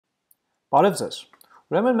Բարև ձեզ։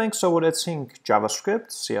 Ուրեմն մենք սովորեցինք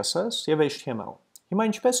JavaScript, CSS եւ HTML։ Հիմա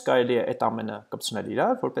ինչպես կարելի է այդ ամենը կպցնել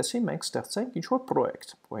իրար, որպեսզի մենք ստեղծենք ինչ-որ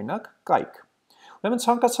պրոյեկտ, օրինակ կայք։ Ուրեմն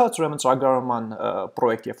ցանկացած ծրագրարման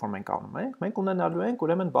պրոյեկտ, երբ որ մենք անում ենք, մենք ունենալու ենք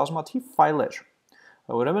ուրեմն բազմաթիվ ֆայլեր։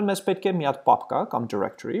 Ուրեմն մեզ պետք է մի հատ պապկա կամ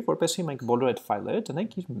directory, որպեսզի մենք բոլոր այդ ֆայլերը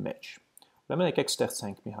դնենք իր մեջ։ Ուրեմն եկեք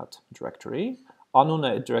ստեղծենք մի հատ directory, անունը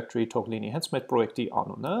այդ directory թող լինի հենց մեր պրոյեկտի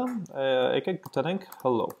անունը, եկեք դնենք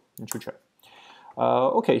hello, ինչու՞ չէ։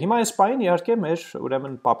 Okay, հիմա այս բանին իհարկե մեր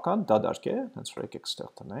ուրեմն պապկան դադարք է, հենց որ եկեք ստեղ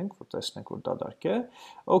տնենք, որ տեսնենք որ դադարք է։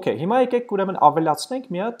 Okay, հիմա եկեք ուրեմն ավելացնենք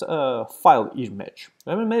մի հատ ֆայլ իր մեջ։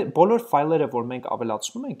 Ուրեմն բոլոր ֆայլերը, որ մենք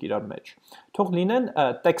ավելացնում ենք իրար մեջ, թող լինեն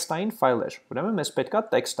տեքստային ֆայլեր։ Ուրեմն մեզ պետքա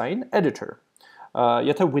տեքստային editor։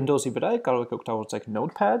 Եթե Windows-ի վրա եք, կարող եք օգտագործեք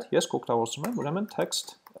Notepad, ես կօգտագործում եմ ուրեմն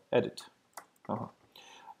text edit։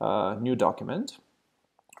 New document։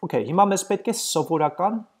 Okay, հիմա մեզ պետք է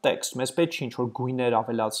սովորական տեքստ, մեզ պետք չի ինչ-որ գույներ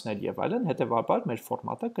ավելացնել եւ այլն, հետեւաբար մեր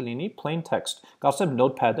ֆորմատը կլինի plain text։ Կարծեմ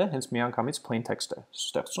Notepad-ը հենց միանգամից plain text է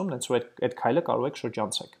ստեղծում, հենց որ այդ քայլը կարող եք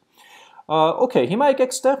շրջանցեք։ Okay, հիմա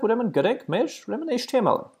եկեք ստեղ ուրեմն գրենք մեր ուրեմն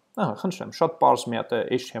HTML-ը։ Խնդրեմ, շատ պարզ մի հատ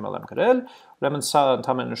HTML եմ գրել, ուրեմն սա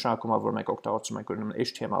ընդհանրապես նշանակում է, որ մենք օգտագործում ենք ուրեմն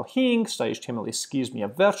HTML5, սա HTML-ի սկիզբն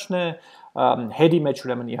եւ վերջն է, head-ի մեջ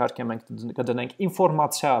ուրեմն իհարկե մենք կդնենք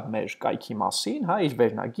ինֆորմացիա մեր կայքի մասին, հա, իր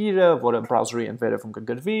վերնագիրը, որը browser-ի վերևում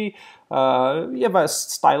կգրվի, եւ այս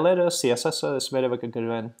style-երը, CSS-ը այս վերևը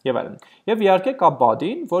կգրվեն եւ այլն։ Եվ իհարկե կա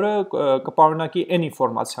body-ն, որը կպարունակի այն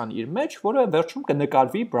ինֆորմացիան իր մեջ, որը վերջում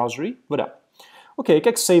կնկարվի browser-ի վրա։ Okay,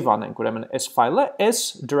 եկեք save անենք ուրեմն այս ֆայլը այս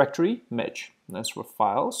directory մեջ։ That's for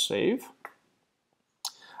file save։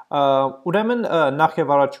 Ուրեմն նախ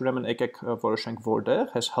եւ առաջ ուրեմն եկեք որոշենք որտեղ,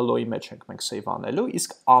 այս hello-ի մեջ ենք մենք save անելու,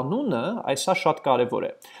 իսկ անունը այսա շատ կարեւոր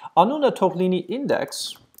է։ Անունը թող լինի index,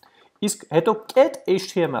 իսկ հետո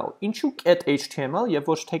 .html։ Ինչու .html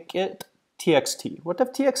եւ ոչ թե .txt, որտեվ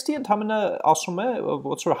txt ընդհանրապես ասում է,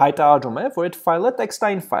 ոնց որ հայտարարում է, որ այդ ֆայլը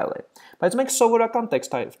տեքստային ֆայլ է։ Բայց մենք սովորական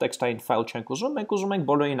տեքստային ֆայլ չենք ուզում, մենք ուզում ենք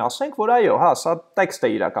բոլորին ասենք, որ այո, հա, սա տեքստ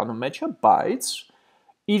է իրականում մեջը, բայց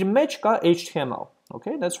իր մեջ կա HTML,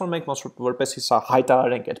 okay? That's որ մենք որպեսզի սա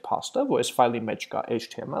հայտարարենք այդ փաստը, որ այս ֆայլի մեջ կա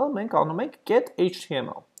HTML, մենք անում ենք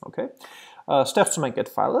 .html, okay? Ստեղծում ենք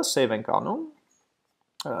այդ ֆայլը, save ենք անում,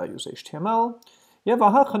 use HTML, եւ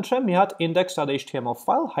ահա խնդրեմ մի հատ index.html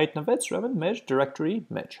ֆայլ հայտնվեց ուրեմն մեր directory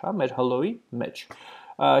մեջ, հա, մեր hello-ի մեջ։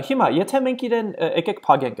 Հիմա, եթե մենք իրեն եկեք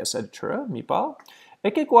փակենք այս editor-ը, մի բա,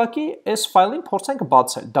 եկեք ուղղակի այս ֆայլին փորձենք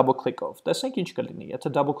բացել double click-ով։ Տեսնենք ինչ կլինի,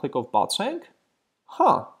 եթե double click-ով բացենք,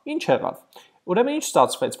 հա, ինչ եղավ։ Ուրեմն ինչ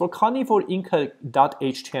ստացվեց, որ քանի որ ինքը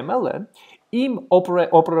 .html-ը, իմ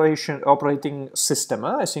operating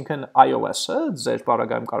system-ը, այսինքն iOS-ը, ձեր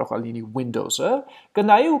բառագայում կարող է լինի Windows-ը,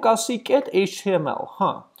 կնայի ու կասի .html,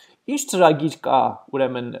 հա, ինչ ծրագիր կա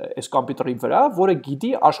ուրեմն այս կոմպյուտերի վրա, որը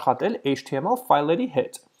գիտի աշխատել HTML ֆայլերի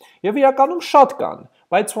հետ։ Եվ իրականում շատ կան,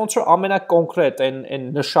 բայց ոնց որ ամենակոնկրետ այն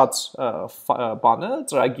նշած բանը,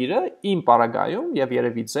 ծրագիրը իմ բառագայում եւ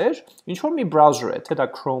երևի ձեր, ինչ որ մի browser է, թե դա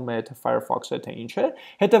Chrome է, թե Firefox է, թե ինչ է,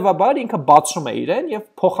 հետեւաբար ինքը բացում է իրեն եւ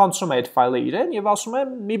փոխանցում է այդ ֆայլը իրեն եւ ասում է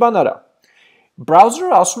մի բան արա։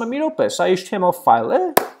 Browser-ը ասում է մի րոպե, սա HTML ֆայլ է,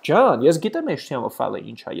 ջան, ես գիտեմ HTML ֆայլը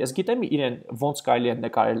ինչ է, ես գիտեմ իրեն ոնց կարելի է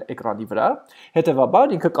նկարել էկրանի վրա,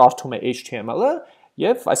 հետեւաբար ինքը կարդում է HTML-ը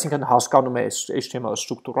եւ այսինքն հասկանում է HTML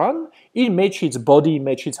ստրուկտուրան, իր մեջից body-ի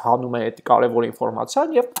մեջից հանում է այդ կարևոր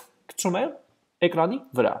ինֆորմացիան եւ գցում է էկրանի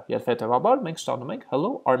վրա, եւ հետեւաբար մենք ստանում ենք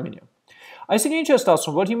hello Armenia։ Այսինքն ինչ է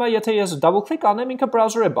ստացվում, որ հիմա եթե ես double click անեմ, ինքը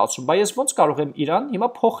browser է բացում, բայց ես ոնց կարող եմ իրան հիմա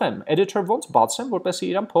փոխեմ, editor ոնց բացեմ, որպեսզի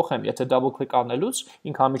իրան փոխեմ, եթե double click անելուց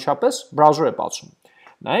ինքը անմիջապես browser է բացում։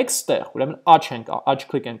 Նայեք ստեղ, ուրեմն աջ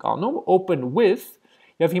click ենք անում, open with,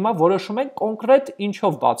 եւ հիմա որոշում ենք կոնկրետ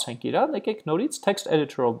ինչով բացենք իրան, եկեք նորից text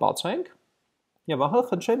editor-ով բացենք, եւ ահա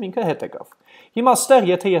խնդրեմ ինքը հետ եկավ։ Հիմա ստեղ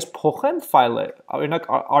եթե ես փոխեմ ֆայլը, օրինակ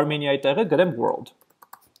Armenia-ի տեղը գրեմ world,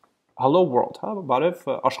 hello world, հա, բարև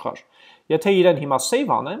աշխարհ։ Եթե իրեն հիմա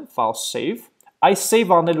save անեմ, file save, այս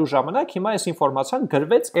save անելու ժամանակ հիմա այս ինֆորմացիան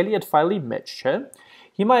գրվեց էլի այդ ֆայլի մեջ, չէ։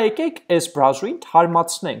 Հիմա եկեք այս browser-ին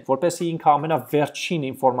թարմացնենք, որպեսզի ինքը ամենավերջին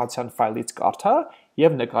ինֆորմացիան ֆայլից կարդա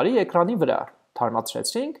եւ նկարի էկրանի վրա։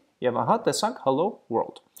 Թարմացրեցինք եւ ահա տեսանք hello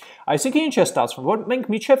world։ Այսինքն ինչ է ստացվում, որ մենք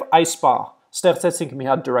միջև այս պահ ստեղծեցինք մի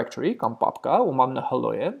հատ directory կամ պապկա, ում անունը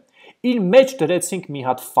hello է, իր մեջ դրեցինք մի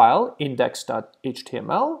հատ file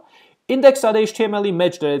index.html, index.html-ի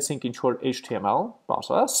մեջ դրեցինք ինչ-որ HTML,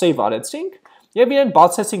 բացա, save արեցինք եւ իրեն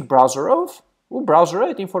բացեցինք browser-ով ու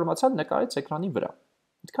browser-ը այդ ինֆորմացիան նկարեց էկրանի վրա։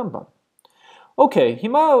 Այդքան բան։ Okay,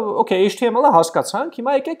 հիմա HTML-ը հասկացանք,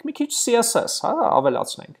 հիմա եկեք մի քիչ CSS, հա,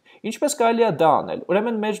 ավելացնենք։ Ինչպես կարելի է դա անել։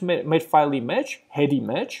 Ուրեմն մեր ֆայլի մեջ, head-ի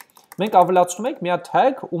մեջ, մենք ավելացնում ենք մի հատ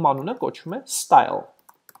tag, ում անունը կոչվում է style։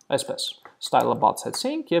 Այսպես, style-ը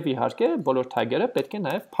բացեցինք եւ իհարկե բոլոր tag-երը պետք է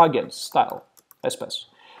նաեւ փակել style։ Այսպես։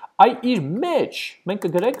 Այ իր մեջ մենք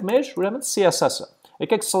կգրենք մեր ուրեմն CSS-ը։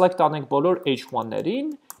 Եկեք select անենք բոլոր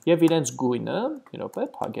h1-ներին եւ իրենց գույնը, մի րոպե,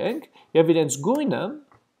 փակենք, եւ իրենց գույնը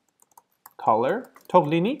color թող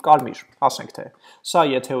լինի կարմիր, ասենք թե։ Սա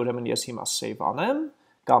եթե ուրեմն ես հիմա save անեմ,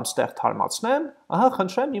 կամ ստեղ թարմացնեմ, ահա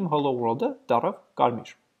խնդրեմ իմ hello world-ը դառավ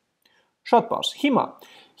կարմիր։ Շատ բարձ։ Հիմա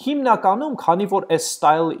հիմնականում, քանի որ այս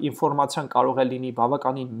style ինֆորմացիան կարող է լինի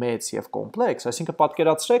բավականին մեծ եւ կոմպլեքս, այսինքն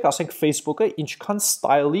պատկերացրեք, ասենք Facebook-ը ինչքան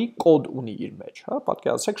style-ի կոդ ունի իր մեջ, հա,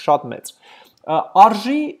 պատկերացրեք շատ մեծ։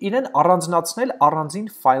 Արժի իրեն առանձնացնել առանձին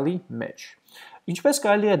ֆայլի մեջ։ Ինչպես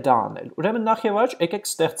կարելի է դա անել։ Ուրեմն նախ եւ առաջ եկեք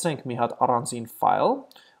ստեղծենք մի հատ առանձին ֆայլ,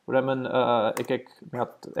 ուրեմն եկեք մի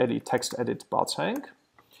հատ էլի text edit բացենք,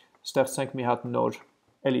 ստեղծենք մի հատ նոր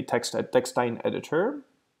էլի text-ային editor,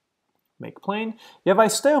 make plain, եւ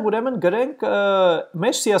այստեղ ուրեմն գրենք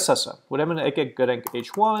մեր CSS-ը։ Ուրեմն եկեք գրենք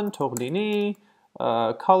h1, թող լինի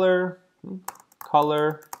color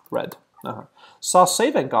red։ Ահա։ Սա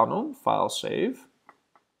save ենք անում, file save։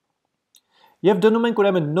 Եվ դնում ենք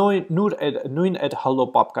ուրեմն նույն այդ hello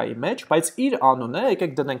պապկայի մեջ, բայց իր անունը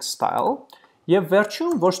եկեք դնենք style, եւ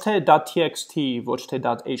վերջում ոչ թե .txt, ոչ թե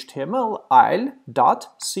 .html, այլ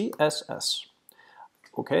 .css։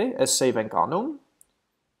 Okay, այս save ենք անում,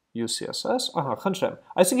 UCSS, ահա, խնդրեմ։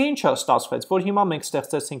 Այսինքն ինչա ստացվեց, որ հիմա մենք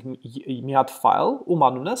ստեղծեցինք մի հատ file, ում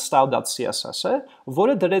անունը style.css է,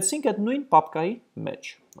 որը դրեցինք այդ նույն պապկայի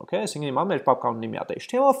մեջ։ Okay, այսինքն հիմա մեր պապկան ունի մի հատ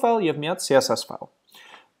HTML file եւ մի հատ CSS file։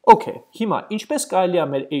 Okay, հիմա ինչպես կարելի է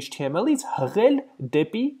մեր HTML-ից հղել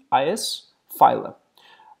դեպի այս ֆայլը։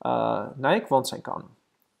 Նայեք ոնց ենք անում։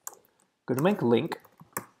 Գրում ենք link,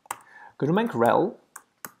 գրում ենք rel,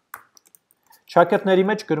 ճակատների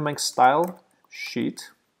մեջ գրում ենք style sheet,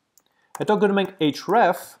 հետո գրում ենք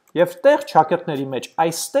href եւ տեղ ճակատների մեջ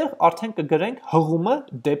այստեղ արդեն կգրենք հղումը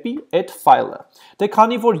դեպի այդ ֆայլը։ Դե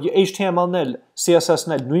քանի որ HTML-ն էլ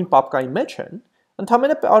CSS-ն էլ նույն պապկայի մեջ են,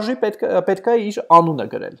 ընդհանրապես արժի պետք է իր անունը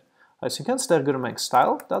գրել։ Այսինքն ստեղ գրում ենք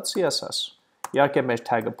style.css։ Իհարկե մեր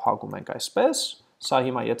tag-ը փակում ենք այսպես։ Սա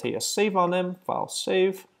հիմա եթե ես save անեմ, file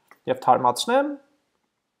save եւ թարմացնեմ,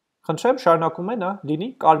 խնդրեմ շարունակում է նա լինի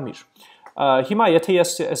կարմիր։ Հիմա եթե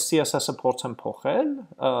ես CSS-ը փորձեմ փոխել,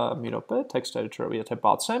 մի րոպե, text editor-ը եթե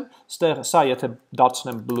բացեմ, ստեղ սա եթե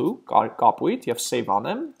դարձնեմ blue, կապույտ եւ save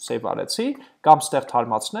անեմ, save արեցի, կամ ստեղ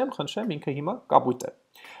թարմացնեմ, խնդրեմ ինքը հիմա կապույտ է։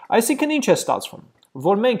 Այսինքն ինչ է ստացվում,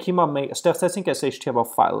 որ մենք հիմա ստեղծեցինք այս HTML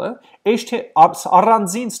ֆայլը,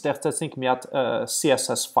 առանձին ստեղծեցինք մի հատ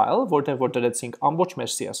CSS ֆայլ, որտեղ որ դրեցինք ամբողջ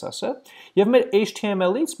մեր CSS-ը, եւ մեր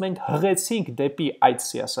HTML-ից մենք հղեցինք դեպի այդ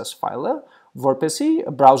CSS ֆայլը, որպեսզի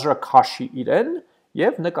browser-ը քաշի իրեն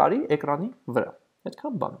եւ նկարի էկրանի վրա։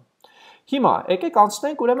 Այդքան բան։ Հիմա եկեք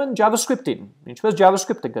անցնենք ուրեմն JavaScript-ին, ինչպես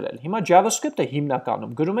JavaScript-ը գրել։ Հիմա JavaScript-ը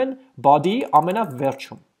հիմնականում գրում են body-ի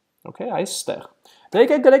ամենավերջում, okay, այստեղ։ Դե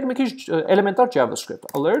եկեք գրենք մի քիչ էլեմենտար JavaScript,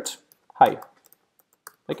 alert, hi։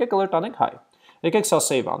 Եկեք alert անենք hi։ Եկեք սա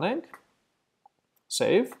save անենք,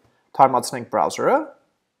 save, թարմացնենք browser-ը,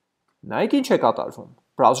 նայեք ինչ է կատարվում։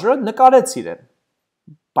 Browser-ը նկարեց իրեն,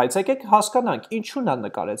 բայց եկեք հասկանանք ինչու նա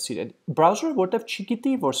նկարեց իրեն։ Browser-ը որտեվ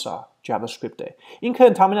չգիտի, որ սա JavaScript է։ Ինքը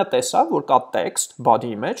ընդհանրապես տեսավ, որ կա text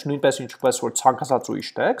body-ի մեջ, նույնպես ինչպես որ ցանկացած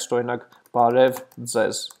ուրիշ text, օրինակ բարև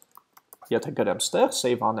ձեզ։ Եթե գրեմ ստեղ,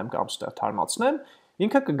 save անեմ կամ ստեղ թարմացնեմ,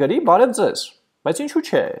 ինքը կգրի բարև ձեզ, բայց ինչու՞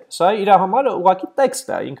 չէ, սա իր համար ուղղակի տեքստ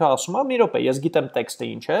է, ինքը ասում է՝ մի րոպե, ես գիտեմ տեքստը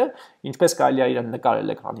ինչ է, ինչպես կարելի է իրեն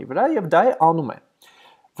նկարել էկրանի վրա եւ դա է անում է։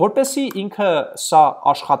 Որպեսզի ինքը սա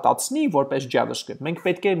աշխատացնի որպես JavaScript, մենք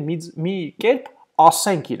պետք է մի կերպ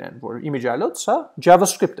ասենք իրեն, որ image-այլոց սա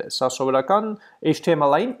JavaScript է, սա սովորական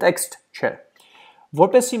HTML-ային տեքստ չէ։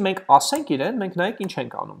 Որպեսզի մենք ասենք իրեն, մենք նայեք ինչ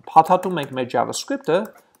ենք անում։ Փաթաթում ենք մեր JavaScript-ը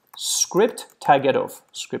script tag-երով,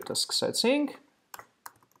 script-ը սկսեցինք,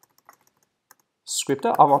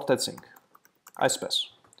 script-ը ավարտեցինք, այսպես,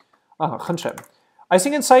 ահա, խնդրեմ,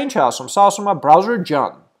 այսինքն սա ինչ է ասում, սա ասում է browser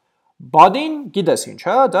ջան, body-ն գիտես ինչ,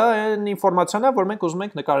 հա, դա այն ինֆորմացիան է, որ մենք ուզում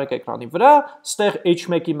ենք նկարենք էկրանի վրա, ստեղ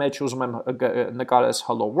h1-ի մեջ ուզում եմ նկարես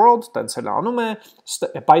hello world, տենց էլ անում է,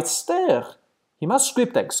 բայց ստեղ հիմա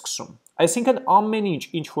script ենք սկսում, այսինքն ամեն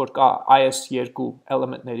ինչ որ կա այս երկու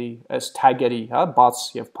էլեմենտների, այս tag-երի, հա, բաց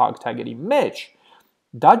եւ փակ tag-երի մեջ,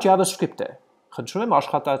 դա JavaScript է։ Խնդրում եմ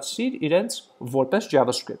աշխատացրիր իրենց որպես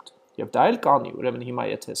JavaScript։ Եվ դա էլ կանի, ուրեմն հիմա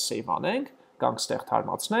եթե save անենք, կամ ստեղ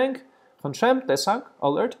թարմացնենք, խնդրեմ, տեսանք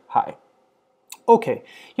alert hi։ Okay,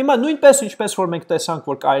 հիմա նույնպես ինչպես որ մենք տեսանք,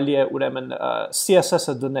 որ կարելի է ուրեմն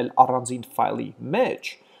CSS-ը դնել առանձին ֆայլի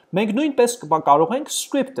մեջ, մենք նույնպես կարող ենք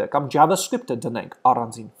script-ը կամ JavaScript-ը դնենք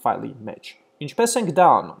առանձին ֆայլի մեջ։ Ինչպես ենք դա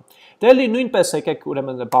անում։ Դե էլի նույնպես եկեք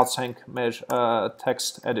ուրեմն բացենք մեր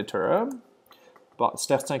text editor-ը,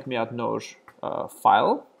 ստեղծենք մի հատ նոր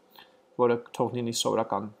ֆայլ, որը թող լինի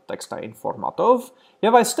սովորական տեքստային ֆորմատով,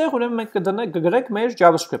 եւ այստեղ ուրեմն մենք կգրենք մեր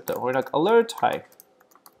JavaScript-ը, օրինակ alert hi։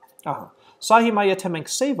 Ահա, սա հիմա եթե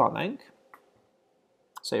մենք save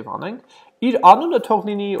անենք, իր անունը թող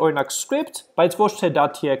լինի օրինակ script, բայց ոչ թե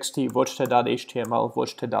 .txt, ոչ թե .html, ոչ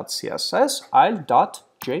թե .css, այլ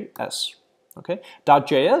 .js, okay?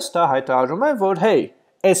 .js դա հայտարարում է, որ hey,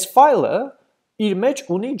 այս ֆայլը իր մեջ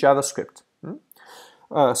ունի JavaScript։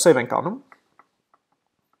 Save ենք անում։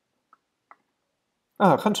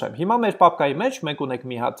 Խնդրեմ, հիմա մեր պապկայի մեջ մենք ունենք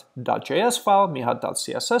մի հատ .js ֆայլ, մի հատ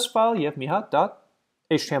 .css ֆայլ և մի հատ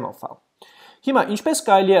 .html ֆայլ։ Հիմա ինչպես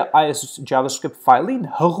կարելի է այս JavaScript ֆայլին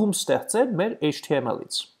հղում ստեղծել մեր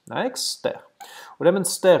HTML-ից։ Նայեք ստեղ։ Ուրեմն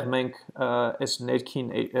ստեղ մենք այս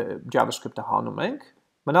ներքին JavaScript-ը հանում ենք,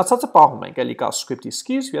 մնացածը պահում ենք, էլի կա script-ի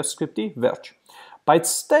սկիզբ և script-ի վերջ։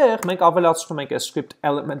 Բայց ստեղ մենք ավելացնում ենք այս script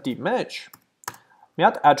element-ի մեջ մի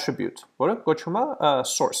հատ attribute, որը կոչվում է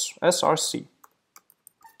source, src։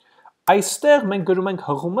 Այստեղ մենք գրում ենք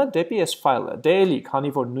հղումը դեպի այս ֆայլը, դե էլի, քանի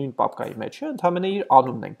որ նույն պապկայի մեջ է, ընդհանրապես իր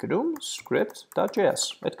անունն ենք գրում script.js,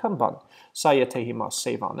 այդքան բան։ Սա եթե հիմա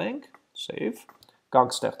save անենք, save,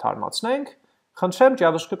 գանք ստեղ թարմացնենք, խնդրեմ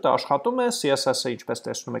JavaScript-ը աշխատում է, CSS-ը ինչպես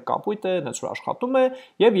տեսնում եք կապույտ է, հենց որ աշխատում է,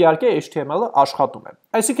 եւ իհարկե HTML-ը աշխատում է։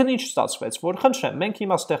 Այսինքն ինչ ստացվեց, որ խնդրեմ, մենք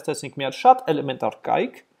հիմա ստեղծեցինք մի հատ շատ էլեմենտար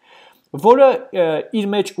կայք, որը իր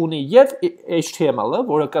մեջ ունի եւ HTML-ը,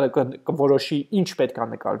 որը կորոշի ինչ պետք է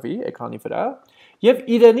նկարվի էկրանի վրա, եւ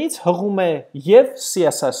իրենից հղում է եւ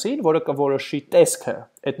CSS-ին, որը կորոշի տեսքը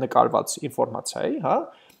այդ նկարված ինֆորմացիայի, հա,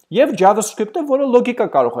 եւ JavaScript-ը, որը լոգիկա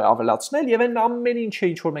կարող է ավելացնել եւ այն ամեն ինչը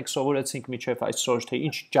ինչ որ մենք սովորեցինք միջև այսօր, թե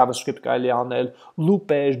ինչ JavaScript կարելի է անել,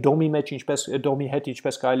 loop-եր, DOM-ի մեջ ինչպես DOM-ի հետ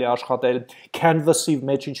ինչպես կարելի է աշխատել, Canvas-ի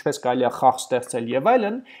մեջ ինչպես կարելի է խաղ ստեղծել եւ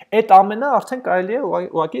այլն, այդ ամենը արդեն կարելի է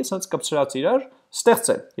ուղղակի ասած կպցրած իրար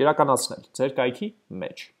ստեղծել, իրականացնել ձեր կայքի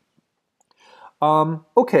մեջ։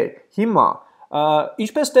 Okay, հիմա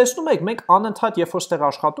ինչպես տեսնում եք, մենք անընդհատ երբ որ ստեղ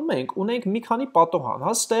աշխատում ենք, ունենք մի քանի պատոհան,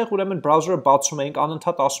 հա, ստեղ ուրեմն browser-ը բացում ենք,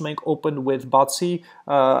 անընդհատ ասում ենք open with, բացի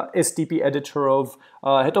STP editor-ով,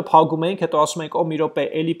 հետո փակում ենք, հետո ասում ենք, մի րոպե,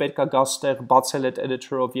 էլի պետք է գա ստեղ բացել այդ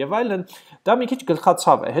editor-ով եւ այլն, դա մի քիչ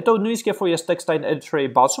գլխացավ է։ Հետո նույնիսկ երբ որ ես տեքստային editor-ի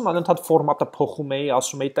բացում, անընդհատ ֆորմատը փոխում էի,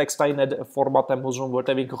 ասում էի տեքստային ֆորմատ եմ ուզում,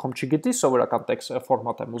 որտեղ ինքը խոմ չգիտի, սովորական տեքստ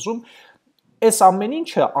ֆորմատ եմ ուզում։ Այս ամեն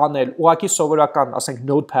ինչը անել ուղղակի սովորական, ասենք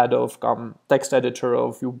notepad-ով կամ text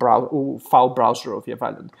editor-ով ու file browser-ով եւ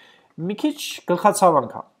այլն։ Մի քիչ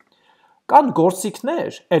գլխացավանք է։ Կան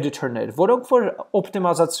գործիքներ, editor-ներ, որոնք որ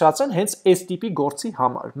օպտիմիզացրած են հենց այս տիպի գործի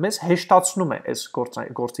համար։ Մեզ հեշտացնում է այս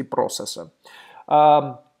գործի process-ը։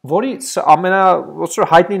 Որի ամենաոսր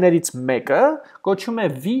հայտնիներից մեկը կոչվում է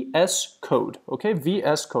VS Code, okay,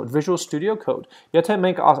 VS Code, Visual Studio Code։ Եթե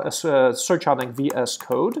մենք search անենք VS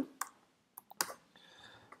Code,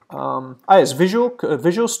 այս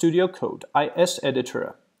Visual Studio Code, IS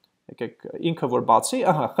editor-ը, եկեք ինքը որ բացի,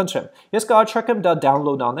 ահա, խնդրեմ, ես կառաջարկեմ դա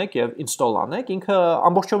download անեք եւ install անեք, ինքը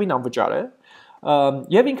ամբողջովին անվճար է,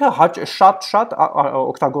 եւ ինքը շատ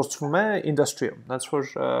օգտագործվում է industry-ում, հենց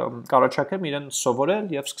որ կառաջարկեմ իրեն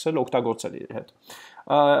սովորել եւ սկսել օգտագործել իր հետ։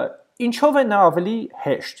 Ինչով է նա ավելի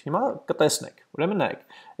հեշտ, հիմա կտեսնեք, ուրեմն նայեք,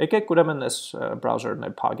 եկեք ուրեմն այս browser-ն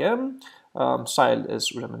էլ փակեմ, սա էլ էս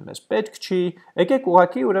ուրեմն մեզ պետք չի, եկեք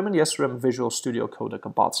ուղղակի ուրեմն ես ուրեմն Visual Studio Code-ը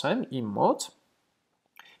կբացեմ իմ մոտ,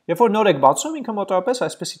 երբ որ նոր եք բացում, ինքը մոտավորապես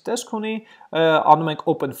այսպեսի տեսք ունի, անում ենք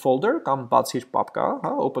open folder կամ բացիր պապկա,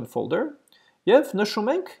 հա, open folder, եւ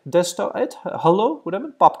նշում ենք desktop այդ hello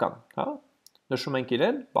ուրեմն պապկան, հա, նշում ենք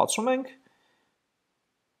իրեն, բացում ենք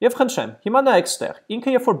Եվ խնդրեմ, հիմա նայեք ստեղ,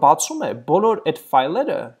 ինքը երբ որ բացում է, բոլոր այդ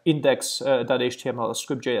ֆայլերը index.html,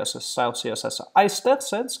 script.js, style CSS-ը, այստեղ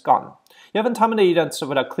սենց կան։ Եվ ընդհանրապես իրենց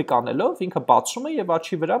վրա կլիկ անելով, ինքը բացում է եւ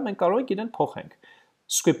աչքի վրա մենք կարող ենք իրեն փոխենք։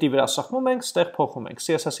 Script-ի վրա սխմում ենք, ստեղ փոխում ենք,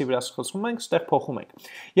 CSS-ի վրա սխմում ենք, ստեղ փոխում ենք։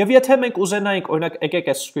 Եվ եթե մենք ուզենայինք, օրինակ, եկեք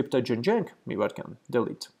այս script-ը ջնջենք, մի վարքան,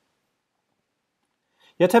 delete։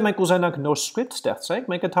 Եթե մենք ուզենանք նոր script ստեղծենք,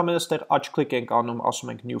 մենք ընդհանրապես ստեղ աչ կլիկ ենք անում,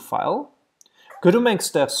 ասում ենք new file, գրում ենք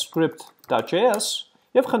ստեղ script.js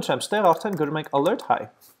եւ խնդրեմ ստեղ արդեն գրում ենք alert hi,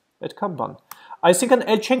 այդքան բան։ Այսինքն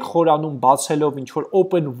էլ չենք խորանում բացելով ինչ որ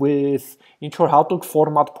open with, ինչ որ հատուկ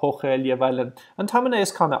ֆորմատ փոխել եւ այլն։ Ընդհանրապես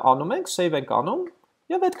այսքանը անում ենք, save ենք անում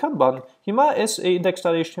եւ այդքան բան։ Հիմա այս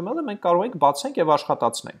index.html-ը մենք կարող ենք բացենք եւ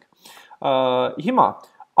աշխատացնենք։ Հիմա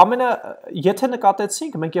եթե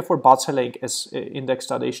նկատեցինք, մենք երբ որ բացել ենք այս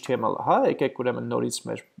index.html-ը, հա, եկեք ուրեմն նորից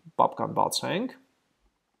մեր պապկան բացենք։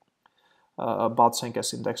 բացենք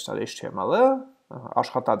այս index.html-ը,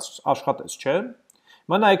 աշխատեց, չէ։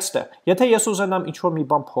 Հիմա նայեք ստեղ, եթե ես ուզենամ ինչ-որ մի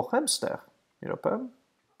բան փոխեմ ստեղ, մի րոպե,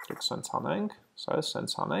 սենց անենք, սա է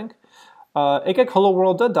սենց անենք, եկեք hello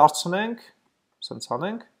world-ը դարձնենք, սենց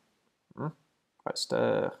անենք,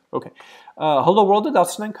 այստեղ, okay, hello world-ը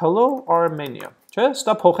դարձնենք hello Armenia, չէ,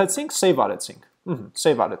 ստա փոխեցինք, save արեցինք,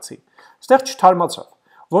 save արեցի, ստեղ չթարմացավ,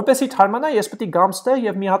 որպեսի թարմանա, ես պետք է գամ ստեղ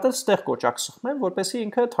և մի հատ էլ ստեղ կոճակ սխմեմ, որպեսի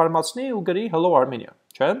ինքը թարմացնի ու գրի hello Armenia,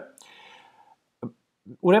 չէ,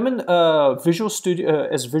 ուրեմն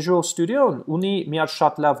Visual Studio-ն ունի մի հատ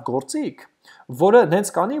շատ լավ գործիք, որը նենց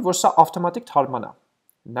կանի, որ սա ավտոմատիկ թարմանա,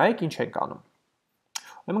 նայեք ինչ ենք անում,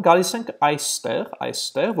 ուրեմն գալիս ենք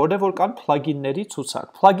այստեղ, որտեղ որ կան plugin-ների ցուցակ,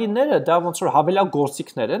 plugin-ները դա ոնց որ հավելյալ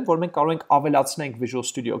գործիքներ են, որ մենք կարող ենք ավելացնենք Visual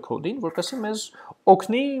Studio Code-ին, որպեսզի մեզ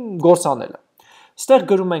օգնի գործ անելը, ստեղ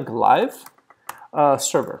գրում ենք live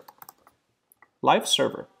server,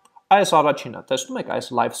 այս առաջինը, տեսնում եք այս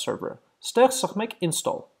live server, ստեղ սխմեք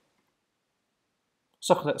install,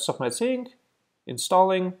 սխմեցինք,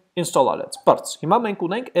 install արեց, բրծ, հիմա մենք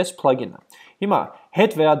ունենք այս plugin-ը, հիմա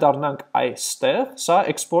հետ վերադառնանք այստեղ, սա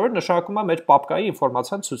explorer նշանակում է մեր պապկայի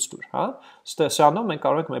ինվորմացիան ցույց տուր, հա, սրանով մենք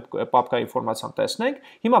կարող ենք մեր պապկայի ինվորմացիան տեսնենք,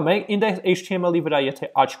 հիմա մենք index.html-ի վրա եթե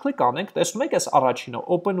աջ կլիկ անենք, տեսնում եք այս առաջինը,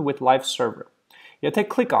 open with live server, եթե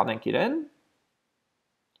կլիկ անենք իրեն,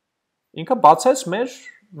 ինքը բացեց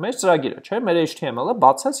մեր ծրագիրը, չէ, մեր HTML-ը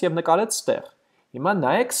բացեց և նկարեց ստեղ, հիմա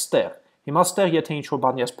նայեք ստեղ, հիմա ստեղ եթե ինչ-որ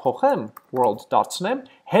բան ես փոխեմ, world դարձնեմ,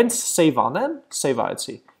 հենց save անեմ, save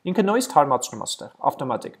արեցի, ինքը նույնիսկ թարմացնում է ստեղ,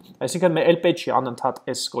 ավտոմատիկ, այսինքն մեր էլ պետք չի անընդհատ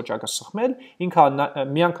այս կոճակը սխմել, ինքը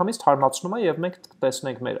միանգամից թարմացնում է և մենք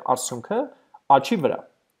տեսնենք մեր արդյունքը աչի վրա,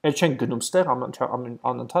 էլ չենք գնում ստեղ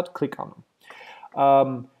անընդհատ կլիկ անում,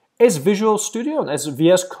 այս Visual Studio-ն, այս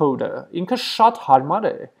VS Code-ը, ինքը շատ հարմար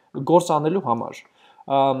է գործ անելու համար,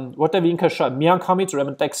 որտև ինքը միանգամից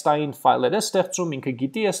ուրեմն տեքստային ֆայլեր է ստեղծում, ինքը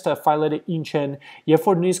գիտի այս ֆայլերը ինչ են, երբ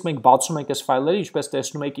որ նույնիսկ մենք բացում ենք այս ֆայլերը, ինչպես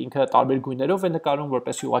տեսնում եք, ինքը տարբեր գույներով է նկարում,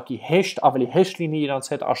 որպեսզի ուղղակի ավելի հեշտ լինի իրանց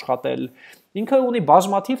հետ աշխատել։ Ինքը ունի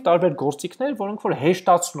բազմաթիվ տարբեր գործիքներ, որոնք որ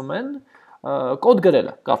հեշտացնում են կոդ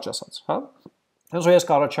գրելը, կարճ ասած, հա։ Հենց ես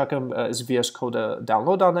կառաջարկեմ այս VS Code-ը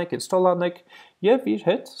download անեք, install անեք եւ իր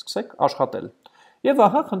հետ սկսեք աշխատել։ Եվ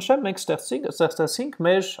ահա, խնդրեմ, մենք ստեղծեցինք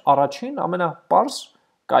մեր առաջին ամենապարզ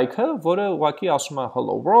կայքը, որը ուղղակի ասում է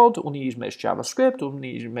hello world, ունի իր մեջ JavaScript,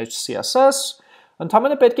 ունի իր մեջ CSS,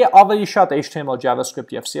 ընդհանրապես պետք է ավելի շատ HTML,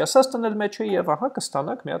 JavaScript եւ CSS տնել մեջը եւ ահա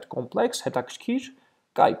կստանաք մի հատ կոմպլեքս, հետաքրքիր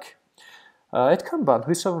կայք։ Այդքան բան,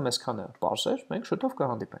 հույսով եմ այսքանը բարձր, մենք շուտով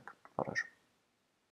կհանդիպենք։ Առաջ